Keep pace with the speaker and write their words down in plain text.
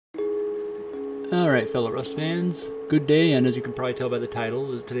Alright, fellow Rust fans, good day, and as you can probably tell by the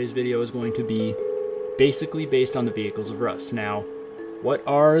title, today's video is going to be basically based on the vehicles of Rust. Now, what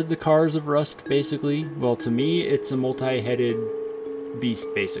are the cars of Rust, basically? Well, to me, it's a multi-headed beast,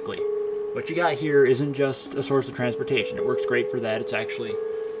 basically. What you got here isn't just a source of transportation. It works great for that. It's actually,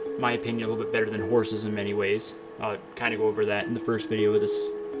 in my opinion, a little bit better than horses in many ways. I'll kind of go over that in the first video of this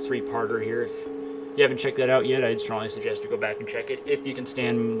three-parter here. If you haven't checked that out yet, I'd strongly suggest you go back and check it. If you can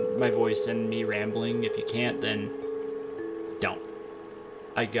stand my voice and me rambling. If you can't, then don't.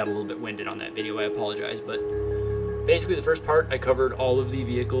 I got a little bit winded on that video, I apologize, but basically the first part I covered all of the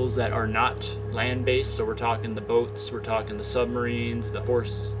vehicles that are not land-based, so we're talking the boats, we're talking the submarines, the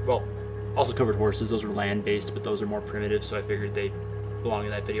well, also covered horses. Those are land-based, but those are more primitive, so I figured they'd belong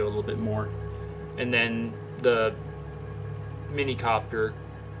in that video a little bit more. And then the minicopter,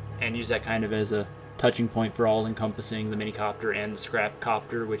 and use that kind of as a touching point for all encompassing the minicopter and the scrap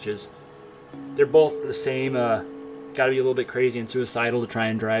copter, which is, they're both the same. Gotta be a little bit crazy and suicidal to try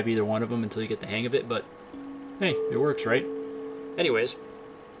and drive either one of them until you get the hang of it, but hey, it works, right? Anyways,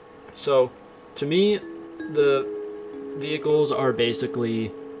 so to me, the vehicles are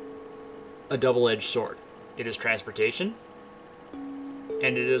basically a double-edged sword. It is transportation, and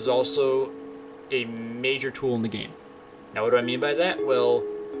it is also a major tool in the game. Now, what do I mean by that? Well,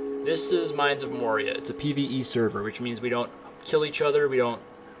 this is Mines of Moria. It's a PvE server, which means we don't kill each other, we don't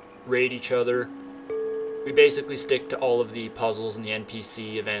raid each other. We basically stick to all of the puzzles and the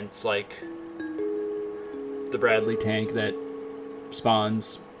NPC events, like the Bradley tank that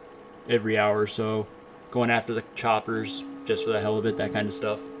spawns every hour or so, going after the choppers just for the hell of it, that kind of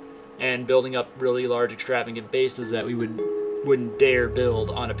stuff, and building up really large extravagant bases that we wouldn't dare build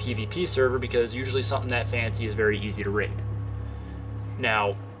on a PvP server, because usually something that fancy is very easy to raid.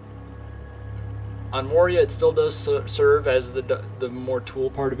 Now, on Moria, it still does serve as the more tool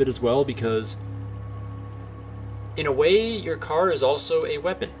part of it as well, because in a way, your car is also a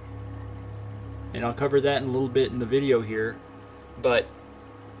weapon. And I'll cover that in a little bit in the video here. But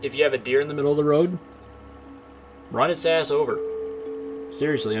if you have a deer in the middle of the road, run its ass over.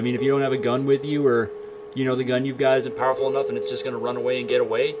 Seriously, I mean, if you don't have a gun with you, or you know the gun you've got isn't powerful enough and it's just going to run away and get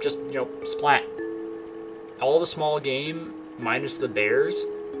away, just, you know, splat. All the small game, minus the bears,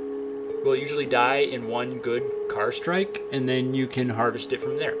 will usually die in one good car strike, and then you can harvest it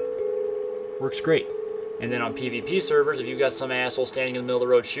from there. Works great. And then on PvP servers, if you've got some asshole standing in the middle of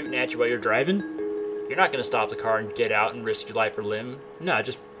the road shooting at you while you're driving, you're not going to stop the car and get out and risk your life or limb. No,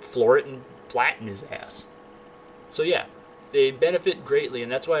 just floor it and flatten his ass. So yeah, they benefit greatly,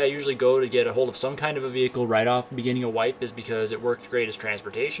 and that's why I usually go to get a hold of some kind of a vehicle right off the beginning of wipe, is because it works great as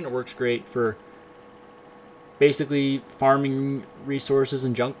transportation. It works great for basically farming resources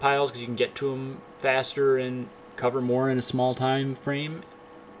and junk piles, because you can get to them faster and cover more in a small time frame.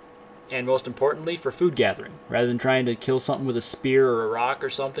 And most importantly, for food gathering. Rather than trying to kill something with a spear or a rock or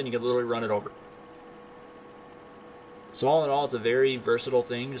something, you can literally run it over. So all in all, it's a very versatile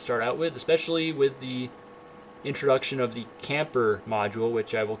thing to start out with, especially with the introduction of the camper module,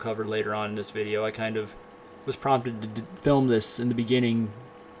 which I will cover later on in this video. I kind of was prompted to film this in the beginning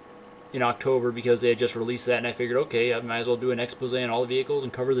in October because they had just released that, and I figured, okay, I might as well do an expose on all the vehicles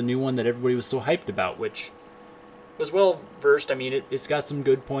and cover the new one that everybody was so hyped about, which was well versed. I mean, it's got some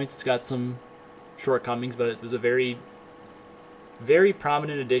good points, it's got some shortcomings, but it was a very, very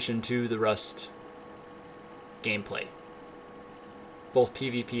prominent addition to the Rust gameplay, both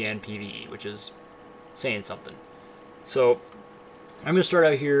PvP and PvE, which is saying something. So I'm going to start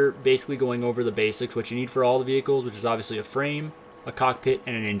out here basically going over the basics, what you need for all the vehicles, which is obviously a frame, a cockpit,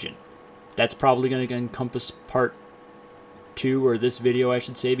 and an engine. That's probably going to encompass part 2, or this video I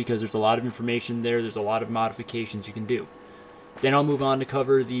should say, because there's a lot of information there, there's a lot of modifications you can do. Then I'll move on to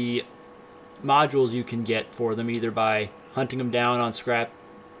cover the modules you can get for them, either by hunting them down on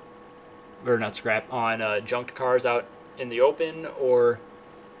junked cars out in the open, or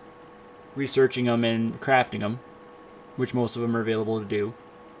researching them and crafting them, which most of them are available to do.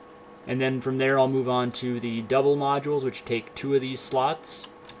 And then from there I'll move on to the double modules, which take 2 of these slots.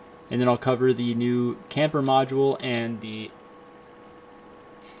 And then I'll cover the new camper module and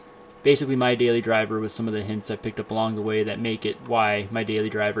basically my daily driver, with some of the hints I picked up along the way that make it why my daily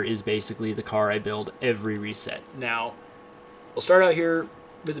driver is basically the car I build every reset. Now, we'll start out here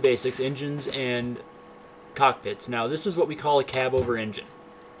with the basics, engines and cockpits. Now, this is what we call a cab-over engine,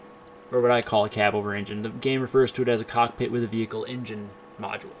 or what I call a cab-over engine. The game refers to it as a cockpit with a vehicle engine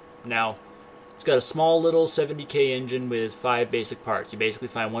module. Now, it's got a small little 70K engine with 5 basic parts. You basically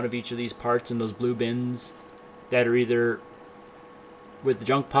find one of each of these parts in those blue bins that are either with the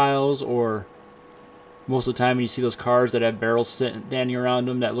junk piles or Most of the time when you see those cars that have barrels standing around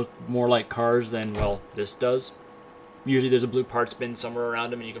them that look more like cars than, well, this does, usually there's a blue parts bin somewhere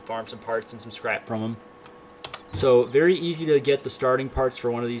around them and you can farm some parts and some scrap from them. So very easy to get the starting parts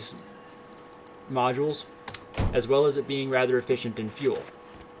for one of these modules, as well as it being rather efficient in fuel.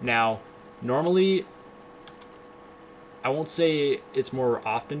 Now, normally, I won't say it's more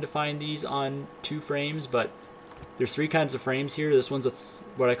often to find these on 2 frames, but there's 3 kinds of frames here. This one's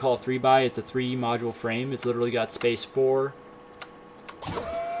what I call a 3x. It's a 3 module frame. It's literally got space for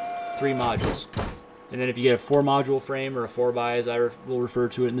 3 modules. And then if you get a 4 module frame, or a 4x as I will refer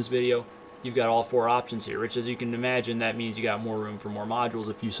to it in this video, you've got all 4 options here, which, as you can imagine, that means you got more room for more modules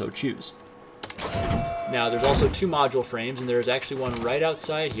if you so choose. Now, there's also 2 module frames, and there's actually one right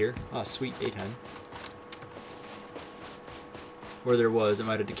outside here. Oh, sweet daytime. Where there was, it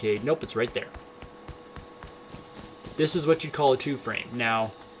might have decayed. Nope, it's right there. This is what you'd call a 2 frame.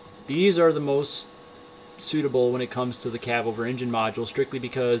 Now, these are the most suitable when it comes to the cab over engine module, strictly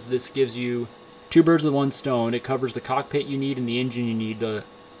because this gives you 2 birds with 1 stone. It covers the cockpit you need and the engine you need to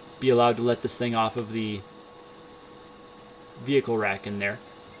be allowed to let this thing off of the vehicle rack in there.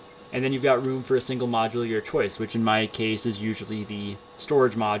 And then you've got room for a single module of your choice, which in my case is usually the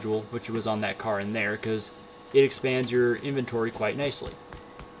storage module, which was on that car in there, because it expands your inventory quite nicely.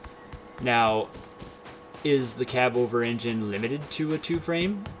 Now, is the cab over engine limited to a 2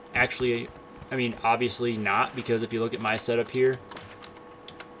 frame? Actually, I mean, obviously not, because if you look at my setup here,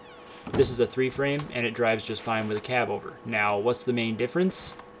 this is a 3 frame and it drives just fine with a cab over. Now, what's the main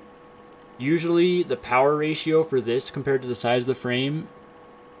difference? Usually the power ratio for this compared to the size of the frame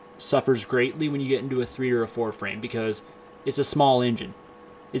suffers greatly when you get into a 3 or a 4 frame, because it's a small engine.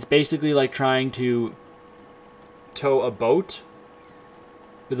 It's basically like trying to tow a boat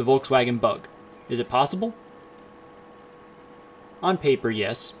with a Volkswagen Bug. Is it possible? On paper,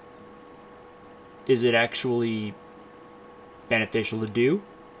 yes. Is it actually beneficial to do?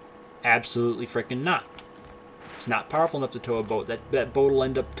 Absolutely freaking not. It's not powerful enough to tow a boat. That boat will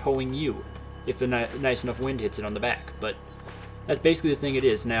end up towing you if a nice enough wind hits it on the back. But that's basically the thing it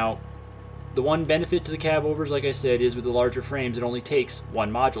is. Now, the one benefit to the cab overs, like I said, is with the larger frames, it only takes 1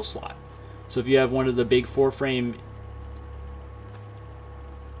 module slot. So if you have one of the big 4 frame,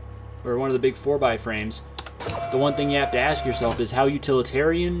 or one of the big 4x frames, the one thing you have to ask yourself is, how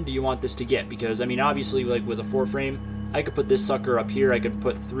utilitarian do you want this to get? Because, I mean, obviously, like with a 4 frame, I could put this sucker up here. I could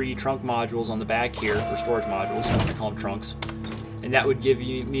put 3 trunk modules on the back here, or storage modules, I call them trunks. And that would give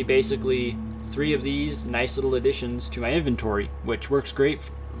me basically 3 of these nice little additions to my inventory, which works great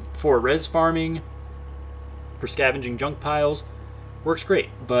for res farming, for scavenging junk piles. Works great,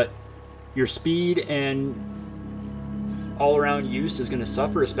 but your speed and all-around use is going to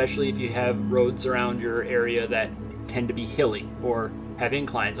suffer, especially if you have roads around your area that tend to be hilly or have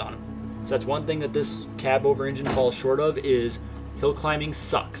inclines on them. So that's one thing that this cab over engine falls short of, is hill climbing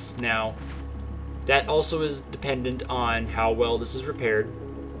sucks. Now, that also is dependent on how well this is repaired.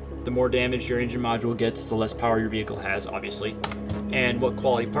 The more damage your engine module gets, the less power your vehicle has, obviously, and what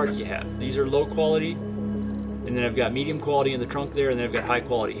quality parts you have. These are low quality, and then I've got medium quality in the trunk there, and then I've got high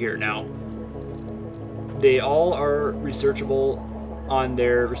quality here. Now, they all are researchable on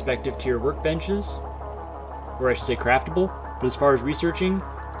their respective tier workbenches, or I should say craftable, but as far as researching,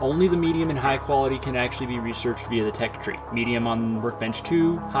 only the medium and high quality can actually be researched via the tech tree. Medium on workbench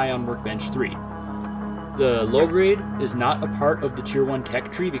 2, high on workbench 3. The low grade is not a part of the tier 1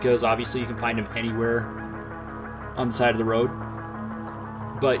 tech tree, because obviously you can find them anywhere on the side of the road.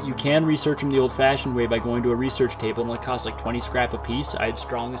 But you can research them the old-fashioned way by going to a research table. It only costs like 20 scrap a piece. I'd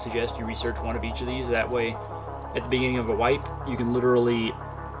strongly suggest you research one of each of these. That way, at the beginning of a wipe, you can literally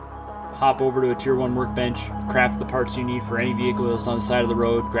hop over to a tier 1 workbench, craft the parts you need for any vehicle that's on the side of the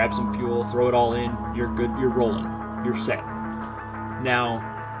road, grab some fuel, throw it all in, you're good, you're rolling, you're set. Now,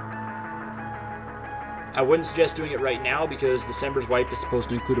 I wouldn't suggest doing it right now, because December's wipe is supposed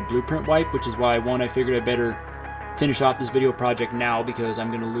to include a blueprint wipe, which is why, one, I figured I better finish off this video project now, because I'm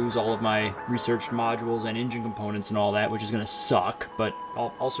going to lose all of my researched modules and engine components and all that, which is going to suck, but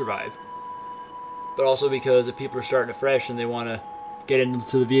I'll survive. But also because if people are starting afresh and they want to get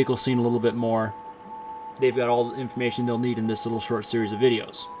into the vehicle scene a little bit more, they've got all the information they'll need in this little short series of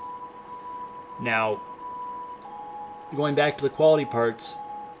videos. Now, going back to the quality parts,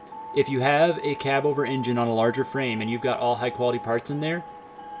 if you have a cab over engine on a larger frame and you've got all high quality parts in there,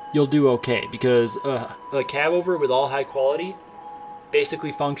 you'll do okay, because a cab over with all high quality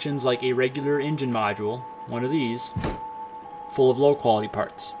basically functions like a regular engine module, one of these, full of low quality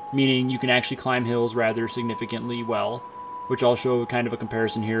parts, meaning you can actually climb hills rather significantly well, which I'll show kind of a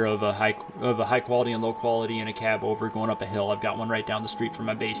comparison here of a high quality and low quality in a cab over going up a hill. I've got one right down the street from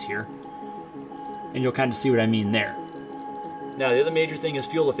my base here. and you'll kind of see what I mean there. Now, the other major thing is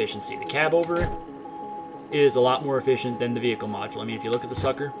fuel efficiency. The cab over is a lot more efficient than the vehicle module. I mean, if you look at the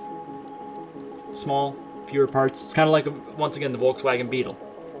sucker, small, fewer parts. It's kind of like, once again, the Volkswagen Beetle.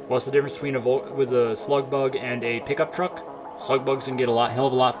 What's the difference between with a slug bug and a pickup truck? Slug bugs can get a hell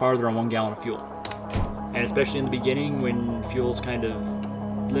of a lot farther on 1 gallon of fuel. And especially in the beginning, when fuel's kind of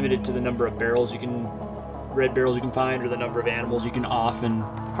limited to the number of red barrels you can find, or the number of animals you can off and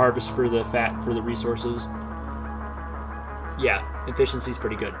harvest for the fat, for the resources. Yeah, efficiency's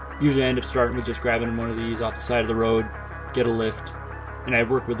pretty good. Usually I end up starting with just grabbing one of these off the side of the road, get a lift, and I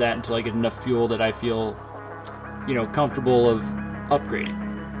work with that until I get enough fuel that I feel, you know, comfortable of upgrading.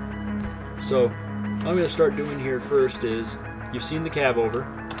 So, what I'm going to start doing here first is, you've seen the cab over.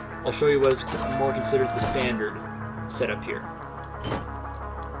 I'll show you what is more considered the standard setup here.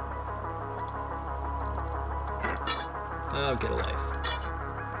 Oh, get a life.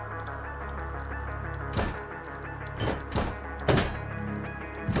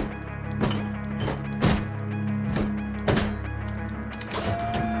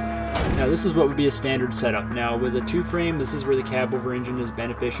 Now this is what would be a standard setup. Now with a 2-frame, this is where the cab over engine is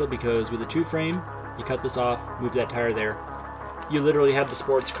beneficial, because with a 2-frame, you cut this off, move that tire there. You literally have the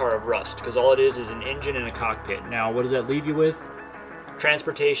sports car of Rust, because all it is an engine and a cockpit. Now what does that leave you with?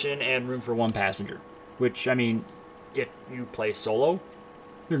 Transportation and room for 1 passenger. Which, I mean, if you play solo,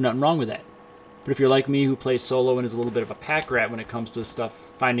 there's nothing wrong with that. But if you're like me, who plays solo and is a little bit of a pack rat when it comes to stuff,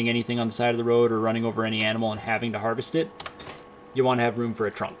 finding anything on the side of the road or running over any animal and having to harvest it, you want to have room for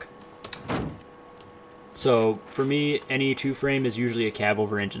a trunk. So for me, any 2-frame is usually a cab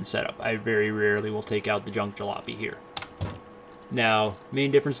over engine setup. I very rarely will take out the junk jalopy here. Now, main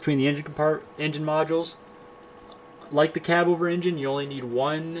difference between the engine modules, like the cab over engine, you only need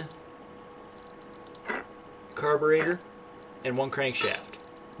 1 carburetor and 1 crankshaft,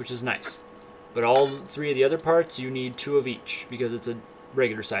 which is nice. But all 3 of the other parts, you need 2 of each, because it's a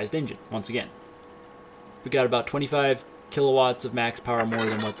regular sized engine, once again. We got about 25 kilowatts of max power more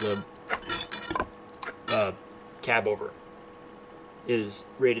than what the cab over is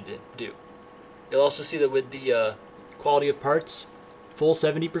rated to do. You'll also see that with the quality of parts, full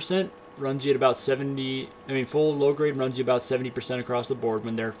 70% runs you at about full low grade runs you about 70% across the board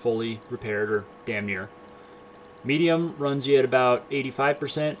when they're fully repaired or damn near. Medium runs you at about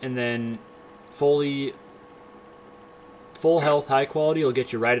 85%, and then full health, high quality will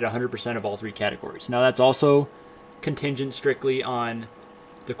get you right at 100% of all 3 categories. Now that's also contingent strictly on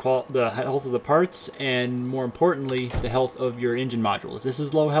the health of the parts, and more importantly, the health of your engine module. If this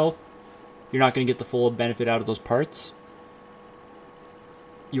is low health, you're not going to get the full benefit out of those parts.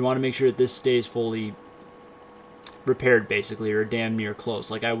 You want to make sure that this stays fully repaired, basically, or damn near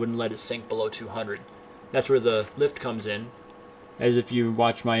close. Like, I wouldn't let it sink below 200. That's where the lift comes in, as if you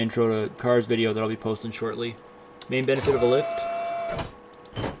watch my intro to cars video that I'll be posting shortly. Main benefit of a lift: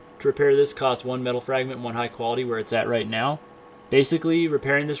 to repair this costs 1 metal fragment and 1 high quality, where it's at right now. Basically,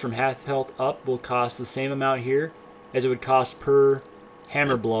 repairing this from half health up will cost the same amount here as it would cost per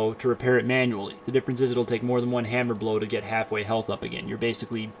hammer blow to repair it manually. The difference is it'll take more than 1 hammer blow to get halfway health up again. You're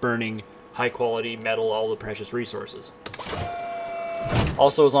basically burning high quality metal, all the precious resources.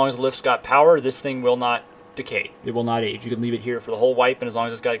 Also, as long as the lift's got power, this thing will not decay. It will not age. You can leave it here for the whole wipe, and as long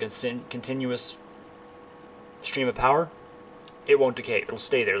as it's got a continuous stream of power, it won't decay. It'll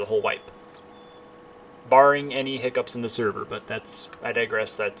stay there the whole wipe, barring any hiccups in the server, but I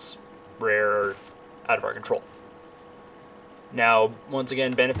digress, that's rare or out of our control. Now, once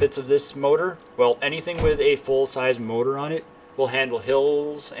again, benefits of this motor, well, anything with a full-size motor on it will handle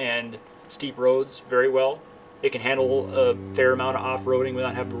hills and steep roads very well. It can handle a fair amount of off-roading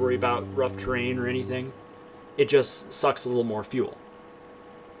without having to worry about rough terrain or anything. It just sucks a little more fuel.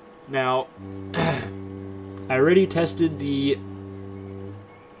 Now, I already tested the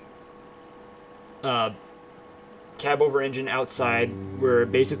cab over engine outside, where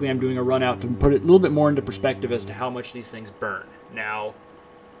basically I'm doing a run out to put it a little bit more into perspective as to how much these things burn. Now,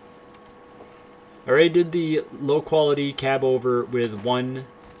 I already did the low quality cab over with 1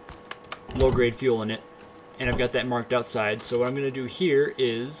 low grade fuel in it, and I've got that marked outside. So what I'm going to do here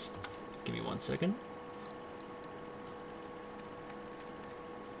is, give me 1 second.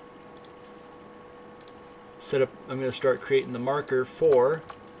 I'm going to start creating the marker for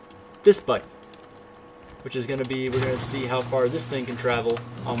this buddy, which is going to be, we're going to see how far this thing can travel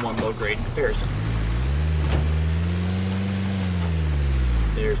on 1 low grade in comparison.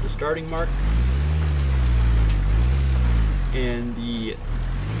 There's the starting mark, and the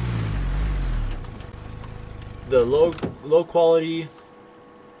low quality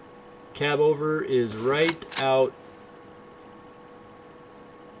cab over is right out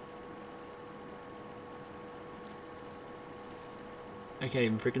I can't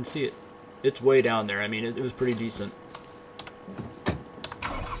even freaking see it. It's way down there. I mean, it was pretty decent.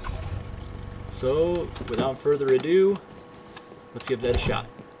 So, without further ado, let's give that a shot.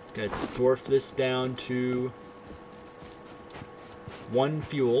 Gotta dwarf this down to 1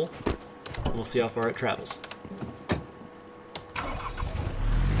 fuel. We'll see how far it travels.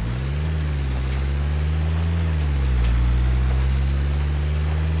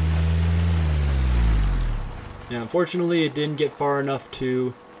 Now, unfortunately, it didn't get far enough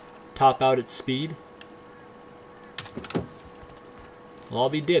to top out its speed. Well, I'll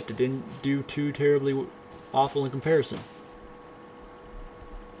be dipped. It didn't do too terribly awful in comparison.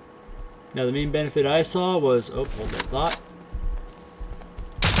 Now, the main benefit I saw was... Oh, hold that thought.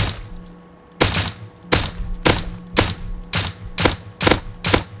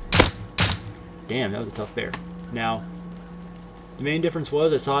 Damn, that was a tough bear. Now, the main difference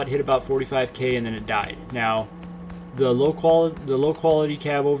was I saw it hit about 45k and then it died. Now, the low quality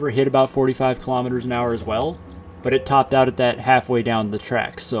cab over hit about 45 kilometers an hour as well, but it topped out at that halfway down the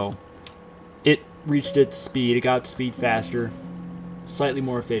track, so it reached its speed. It got speed faster, slightly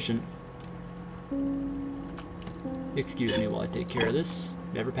more efficient. Excuse me while I take care of this.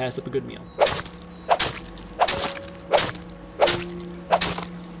 Never pass up a good meal.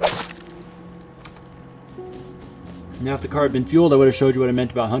 Now, if the car had been fueled, I would have showed you what I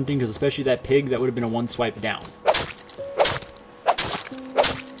meant about hunting, because especially that pig, that would have been a 1 swipe down.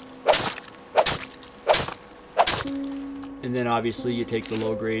 And then obviously you take the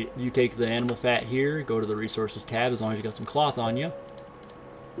low grade, you take the animal fat here, go to the resources tab as long as you got some cloth on you.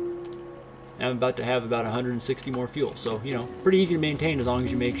 And I'm about to have about 160 more fuel, so, you know, pretty easy to maintain as long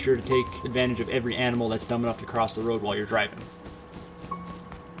as you make sure to take advantage of every animal that's dumb enough to cross the road while you're driving.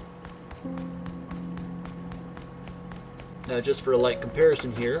 Now, just for a light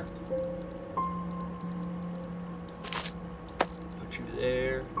comparison here, put you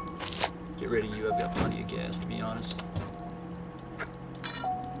there, get rid of you, I've got plenty of gas to be honest.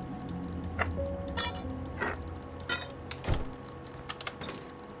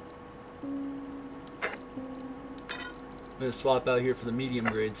 I'm going to swap out here for the medium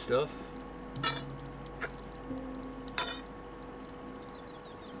grade stuff.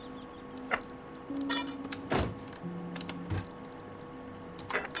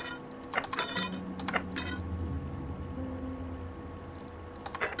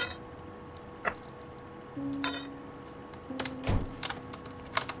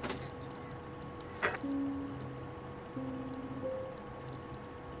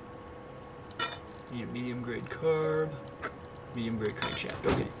 Need a medium grade carb, medium grade crankshaft.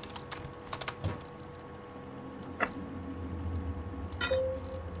 Okay.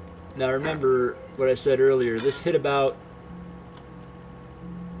 Now remember what I said earlier. This hit about,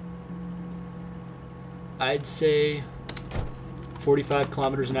 I'd say, 45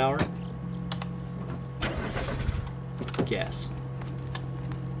 kilometers an hour. Gas.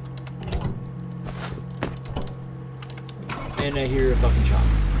 And I hear a fucking chopper.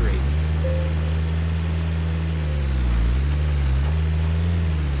 Great.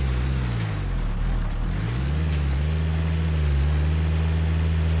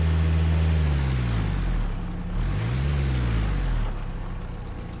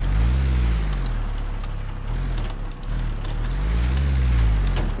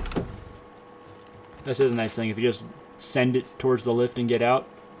 That's the nice thing. If you just send it towards the lift and get out,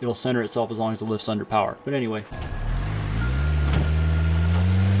 it'll center itself as long as the lift's under power. But anyway.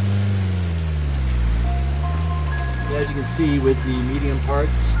 As you can see, with the medium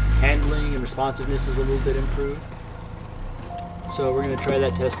parts, handling and responsiveness is a little bit improved. So we're going to try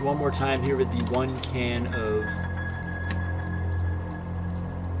that test one more time here with the 1 can of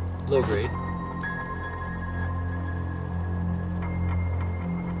low grade.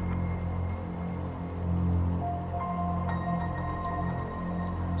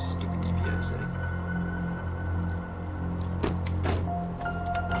 Stupid DPI setting.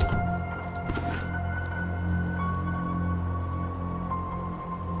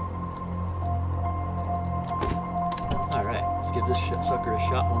 Alright, let's give this sucker a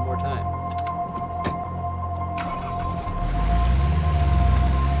shot one more time.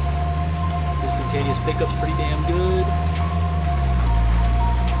 Instantaneous pickup's pretty damn good.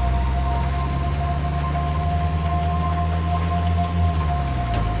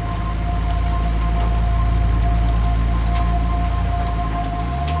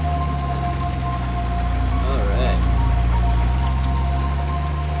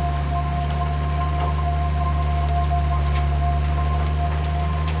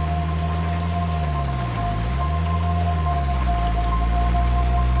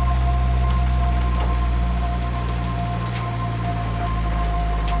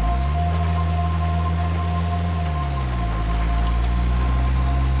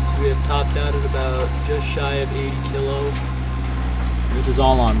 topped out at about just shy of 80 kilo. And this is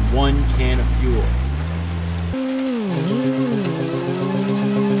all on 1 can of fuel.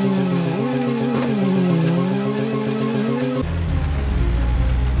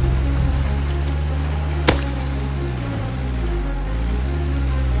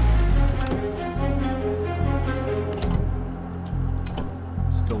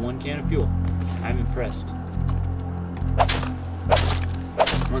 Still 1 can of fuel. I'm impressed.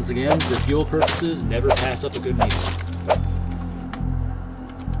 Once again, for fuel purposes, never pass up a good meal.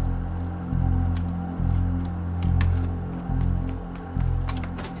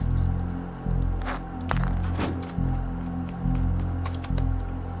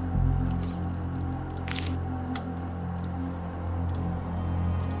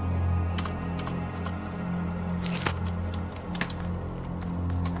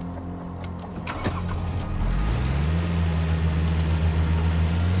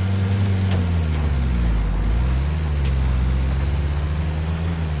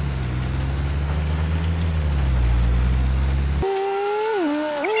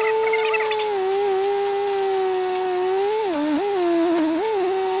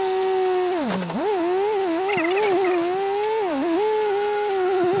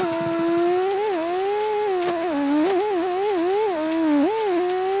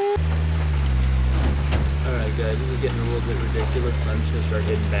 Getting a little bit ridiculous, so I'm just going to start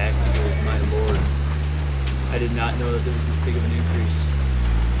heading back because, my lord, I did not know that there was this big of an increase.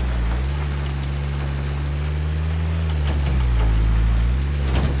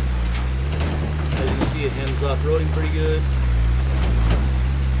 As you can see, it handles off-roading pretty good.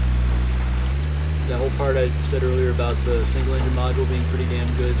 That whole part I said earlier about the single engine module being pretty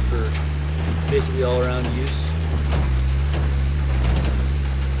damn good for basically all-around use.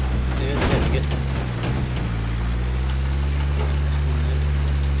 And sending it.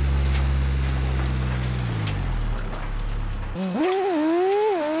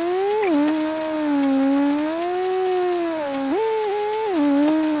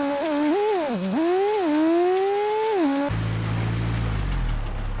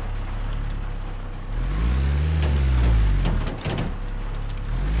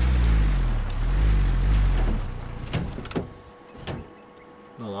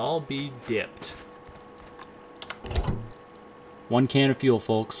 Well, I'll be dipped. 1 can of fuel,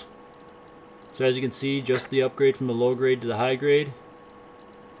 folks. So as you can see, just the upgrade from the low grade to the high grade,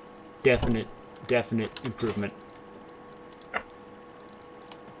 definite improvement.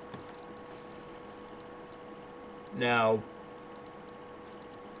 Now,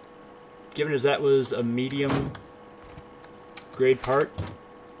 given as that was a medium grade part,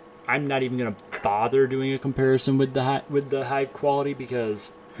 I'm not even going to bother doing a comparison with the high quality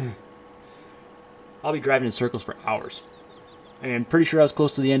because I'll be driving in circles for hours. I mean, I'm pretty sure I was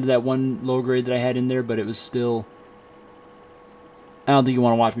close to the end of that one low grade that I had in there, but it was still... I don't think you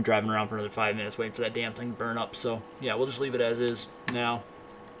want to watch me driving around for another 5 minutes waiting for that damn thing to burn up. So, yeah, we'll just leave it as is now.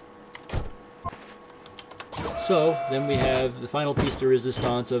 So, then we have the final piece de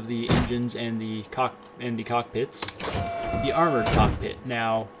resistance of the engines and the cockpits. The armored cockpit.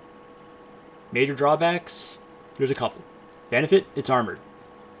 Now, major drawbacks, there's a couple. Benefit, it's armored.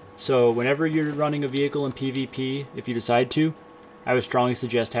 So, whenever you're running a vehicle in PvP, if you decide to, I would strongly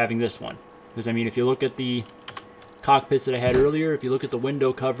suggest having this one. Because, I mean, if you look at the cockpits that I had earlier, if you look at the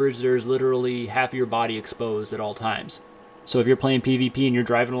window coverage, there's literally half of your body exposed at all times. So if you're playing PvP and you're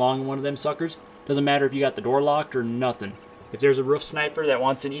driving along in one of them suckers, doesn't matter if you got the door locked or nothing. If there's a roof sniper that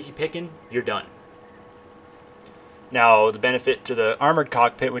wants an easy picking, you're done. Now, the benefit to the armored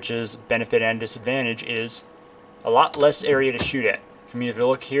cockpit, which is benefit and disadvantage, is a lot less area to shoot at. I mean, if you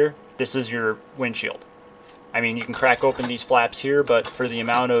look here, this is your windshield. I mean, you can crack open these flaps here, but for the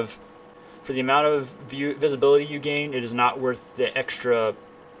amount of visibility you gain, it is not worth the extra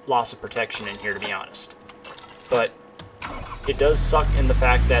loss of protection in here, to be honest. But it does suck in the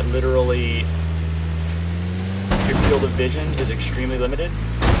fact that literally your field of vision is extremely limited.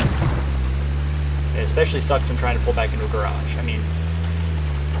 It especially sucks when trying to pull back into a garage. I mean,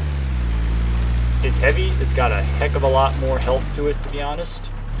 it's heavy. It's got a heck of a lot more health to it, to be honest.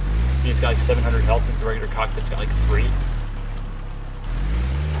 I mean, it's got like 700 health, and the regular cockpit's got like 3.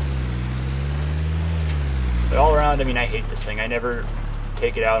 But all around, I mean, I hate this thing. I never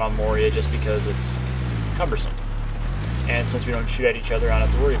take it out on Moria just because it's cumbersome. And since we don't shoot at each other, I don't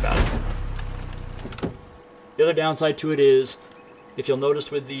have to worry about it. The other downside to it is, if you'll notice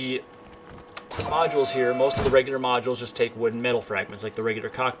with the modules here, most of the regular modules just take wood and metal fragments, like the regular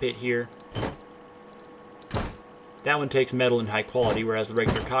cockpit here. That one takes metal in high quality, whereas the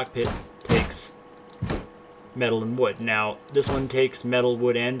regular cockpit takes metal and wood. Now, this one takes metal,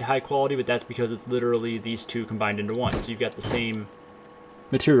 wood, and high quality, but that's because it's literally these two combined into one. So you've got the same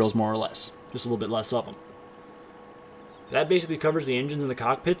materials, more or less, just a little bit less of them. That basically covers the engines and the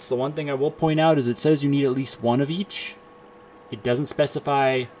cockpits. The one thing I will point out is it says you need at least one of each. It doesn't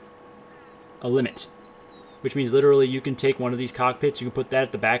specify a limit, which means literally you can take one of these cockpits, you can put that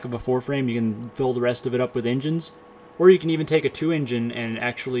at the back of a 4-frame, you can fill the rest of it up with engines, or you can even take a 2-engine and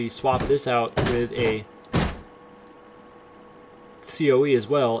actually swap this out with a COE as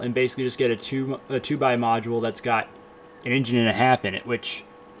well, and basically just get a 2x module that's got an engine and a half in it, which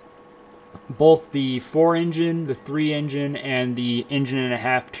both the 4-engine, the 3-engine, and the engine and a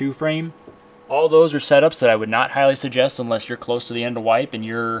half 2-frame, all those are setups that I would not highly suggest unless you're close to the end of wipe and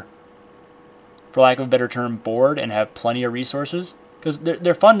you're, for lack of a better term, bored and have plenty of resources, because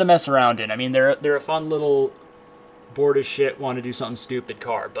they're fun to mess around in. I mean, they're a fun little bored as shit, want to do something stupid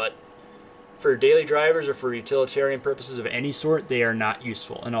car, but for daily drivers or for utilitarian purposes of any sort, they are not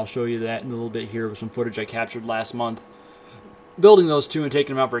useful, and I'll show you that in a little bit here with some footage I captured last month building those two and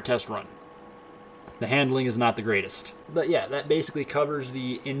taking them out for a test run. The handling is not the greatest. But yeah, that basically covers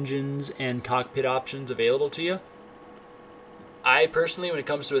the engines and cockpit options available to you. I personally, when it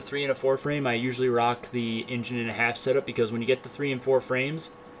comes to a 3 and a 4 frame, I usually rock the engine and a half setup, because when you get the 3 and 4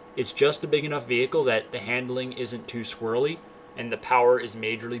 frames, it's just a big enough vehicle that the handling isn't too squirrely and the power is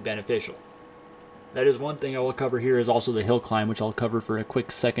majorly beneficial. That is one thing I will cover here, is also the hill climb, which I'll cover for a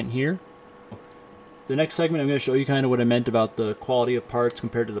quick second here. The next segment I'm going to show you kind of what I meant about the quality of parts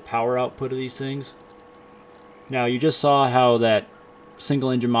compared to the power output of these things. Now, you just saw how that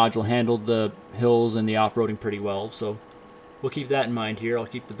single engine module handled the hills and the off-roading pretty well, so we'll keep that in mind here. I'll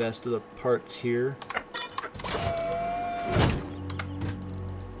keep the best of the parts here.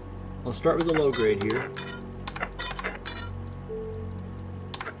 I'll start with the low grade here.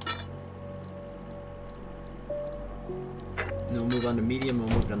 And then we'll move on to medium, and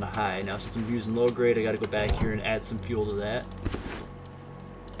we'll move on to high. Now, since I'm using low grade, I got to go back here and add some fuel to that.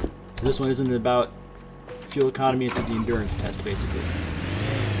 This one isn't about fuel economy, it's the endurance test, basically.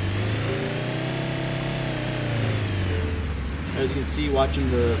 As you can see,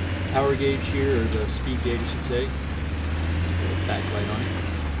 watching the power gauge here, or the speed gauge, I should say, backlight on it,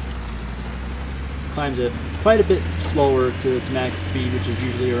 climbs it quite a bit slower to its max speed, which is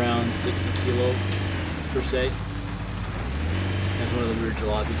usually around 60 kilo per se. That's one of the weird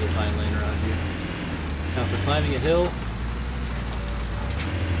jalopies you'll find laying around here. Now, for climbing a hill,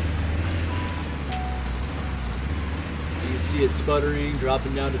 you can see it sputtering,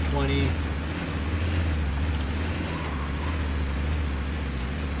 dropping down to 20.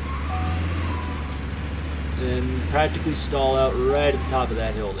 And practically stall out right at the top of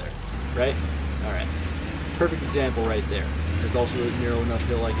that hill there, right? Alright. Perfect example right there. There's also a narrow enough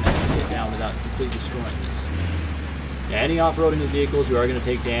hill I can actually get down without completely destroying this. Yeah, any off-roading with vehicles, you are going to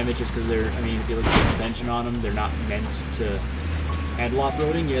take damage just because they're, I mean, if you look at the suspension on them, they're not meant to handle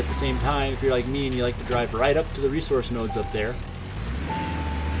off-roading. Yet at the same time, if you're like me and you like to drive right up to the resource nodes up there,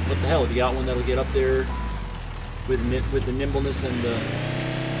 what the hell, if you got one that'll get up there with the nimbleness and the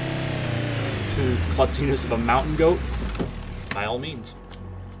klutziness of a mountain goat, by all means.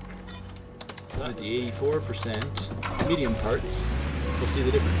 With the 84% medium parts, we'll see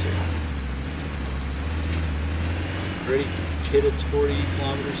the difference here. Already hit its 40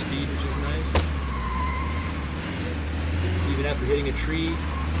 kilometer speed, which is nice. Even after hitting a tree,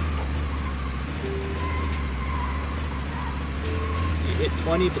 you hit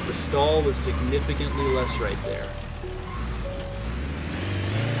 20, but the stall was significantly less right there.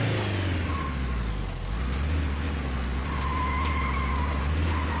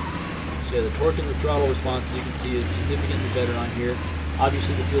 So yeah, the torque and the throttle response, as you can see, is significantly better on here.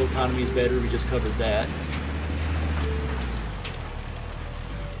 Obviously the fuel economy is better, we just covered that.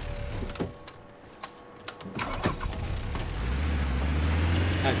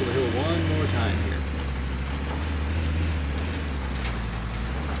 Tackle the hill one more time here.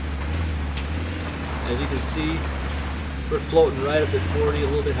 As you can see, we're floating right up at 40, a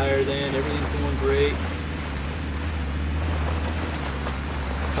little bit higher than. Everything's going great.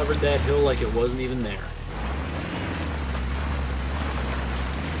 Covered that hill like it wasn't even there.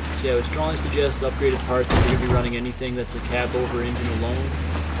 So yeah, I would strongly suggest upgraded parts if you're going to be running anything that's a cab over engine alone.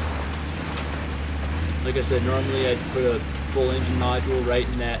 Like I said, normally I'd put a full engine module right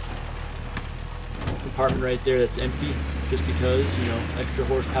in that compartment right there that's empty, just because, you know, extra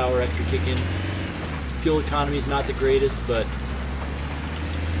horsepower, extra kick in. Fuel economy is not the greatest, but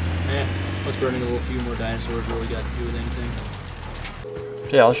what's burning a little few more dinosaurs really got to do with anything.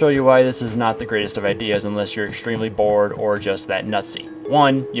 So yeah, I'll show you why this is not the greatest of ideas unless you're extremely bored or just that nutsy.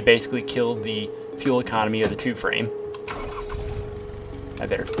 One, you basically killed the fuel economy of the 2-frame. I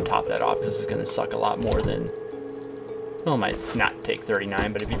better top that off because this is going to suck a lot more than... Well, it might not take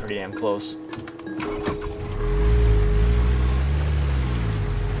 39, but it'd be pretty damn close.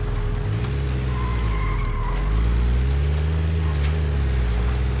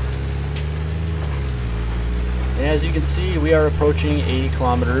 And as you can see, we are approaching 80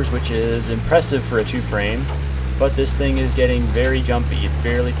 kilometers, which is impressive for a 2-frame, but this thing is getting very jumpy. It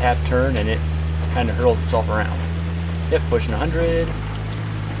barely tap turn, and it kind of hurls itself around. Yep, pushing 100.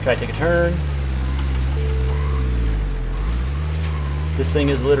 Try to take a turn. This thing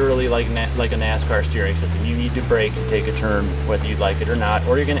is literally like a NASCAR steering system. You need to brake to take a turn, whether you like it or not,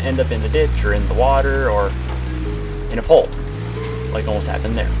 or you're going to end up in the ditch, or in the water, or in a pole, like almost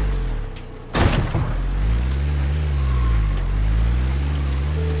happened there.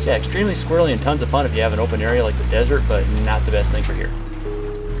 So yeah, extremely squirrely and tons of fun if you have an open area like the desert, but not the best thing for here.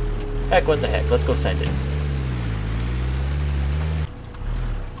 Heck, what the heck, let's go send it.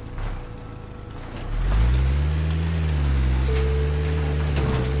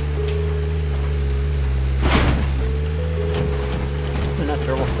 Not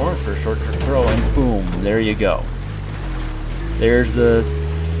terrible form for a short throw, and boom, there you go. There's the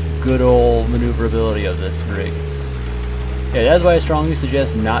good old maneuverability of this rig. Yeah, that's why I strongly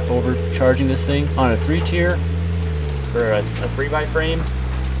suggest not overcharging this thing. On a 3-tier, or a 3x frame,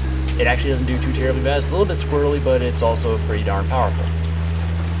 it actually doesn't do too terribly bad. It's a little bit squirrely, but it's also pretty darn powerful.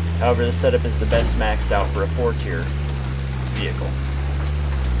 However, this setup is the best maxed out for a 4-tier vehicle.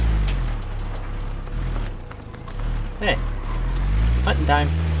 Hey, hunting time.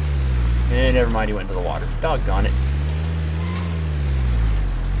 And never mind, he went into the water. Doggone it.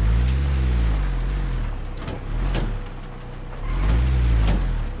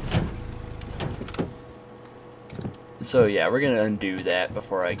 So yeah, we're gonna undo that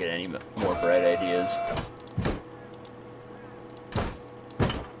before I get any more bright ideas.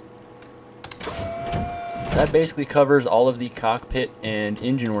 That basically covers all of the cockpit and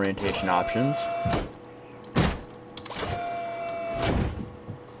engine orientation options.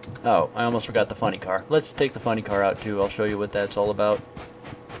 Oh, I almost forgot the funny car. Let's take the funny car out too. I'll show you what that's all about.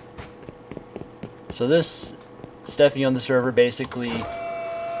 So this Steffi on the server basically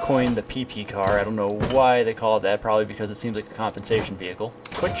coined the PP car. I don't know why they call it that, probably because it seems like a compensation vehicle,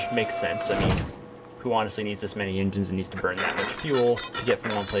 which makes sense. I mean, who honestly needs this many engines and needs to burn that much fuel to get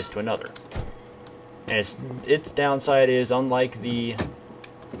from one place to another? And its downside is, unlike the...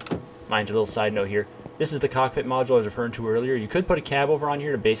 Mind you, a little side note here. This is the cockpit module I was referring to earlier. You could put a cab over on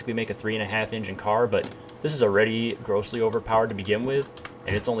here to basically make a 3.5 engine car, but this is already grossly overpowered to begin with,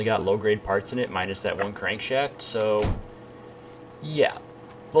 and it's only got low-grade parts in it, minus that one crankshaft, so... yeah.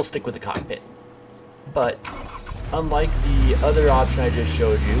 We'll stick with the cockpit. But unlike the other option I just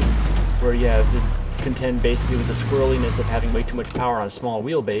showed you, where you have to contend basically with the squirreliness of having way too much power on a small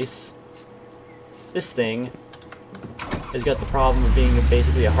wheelbase, this thing has got the problem of being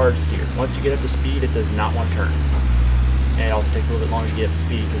basically a hard steer. Once you get up to speed, it does not want to turn. And it also takes a little bit longer to get up to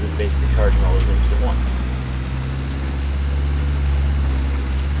speed because it's basically charging all those engines at once.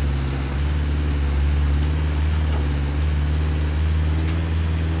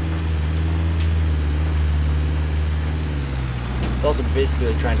 It's also basically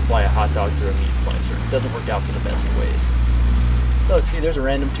like trying to fly a hot dog through a meat slicer. It doesn't work out for the best of ways. Look, see, there's a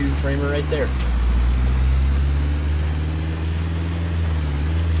random 2-framer right there.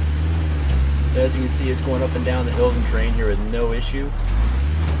 As you can see, it's going up and down the hills and terrain here with no issue.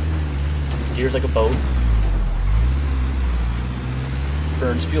 It steers like a boat.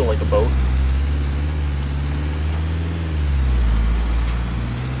 Burns fuel like a boat.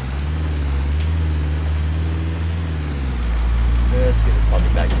 Let's get this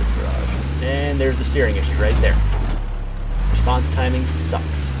puppy back to its garage. And there's the steering issue right there. Response timing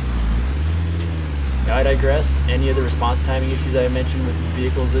sucks. Now I digress. Any of the response timing issues I mentioned with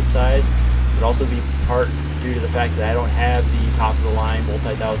vehicles this size could also be part due to the fact that I don't have the top-of-the-line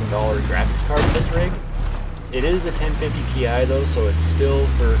multi-$1,000 graphics card in this rig. It is a 1050 Ti though, so it's still,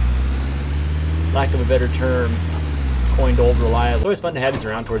 for lack of a better term, coined old reliable. It's always fun to have these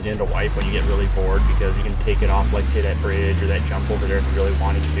around towards the end of wipe when you get really bored, because you can take it off, like say that bridge or that jump over there if you really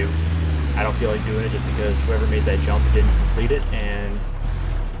wanted to. I don't feel like doing it just because whoever made that jump didn't complete it, and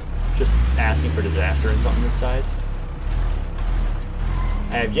just asking for disaster in something this size.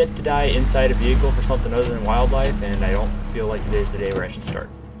 I have yet to die inside a vehicle for something other than wildlife, and I don't feel like today's the day where I should start.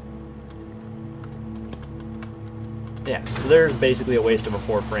 Yeah, so there's basically a waste of a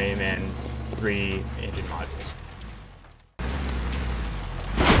 4-frame and 3 engine modules.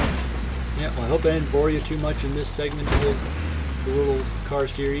 Yeah, well, I hope I didn't bore you too much in this segment of the little car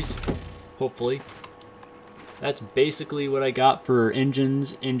series. hopefully. That's basically what I got for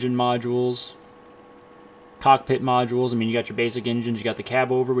engines, engine modules, cockpit modules. I mean, you got your basic engines, you got the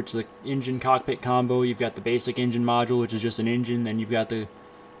cab over, which is an engine cockpit combo, you've got the basic engine module, which is just an engine, then you've got the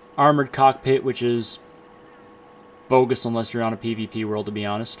armored cockpit, which is bogus unless you're on a PvP world, to be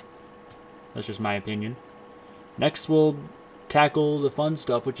honest. That's just my opinion. Next we'll tackle the fun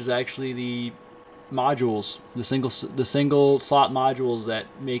stuff, which is actually the modules, the single slot modules that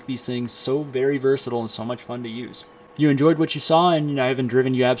make these things so very versatile and so much fun to use. You enjoyed what you saw, and I haven't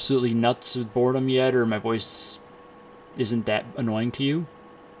driven you absolutely nuts with boredom yet, or my voice isn't that annoying to you.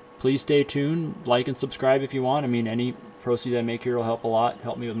 Please stay tuned, like and subscribe if you want. I mean, any proceeds I make here will help a lot,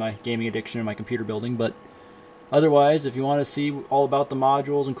 help me with my gaming addiction and my computer building, but otherwise, if you want to see all about the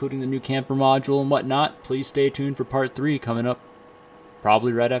modules, including the new camper module and whatnot, please stay tuned for part 3 coming up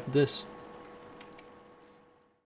probably right after this.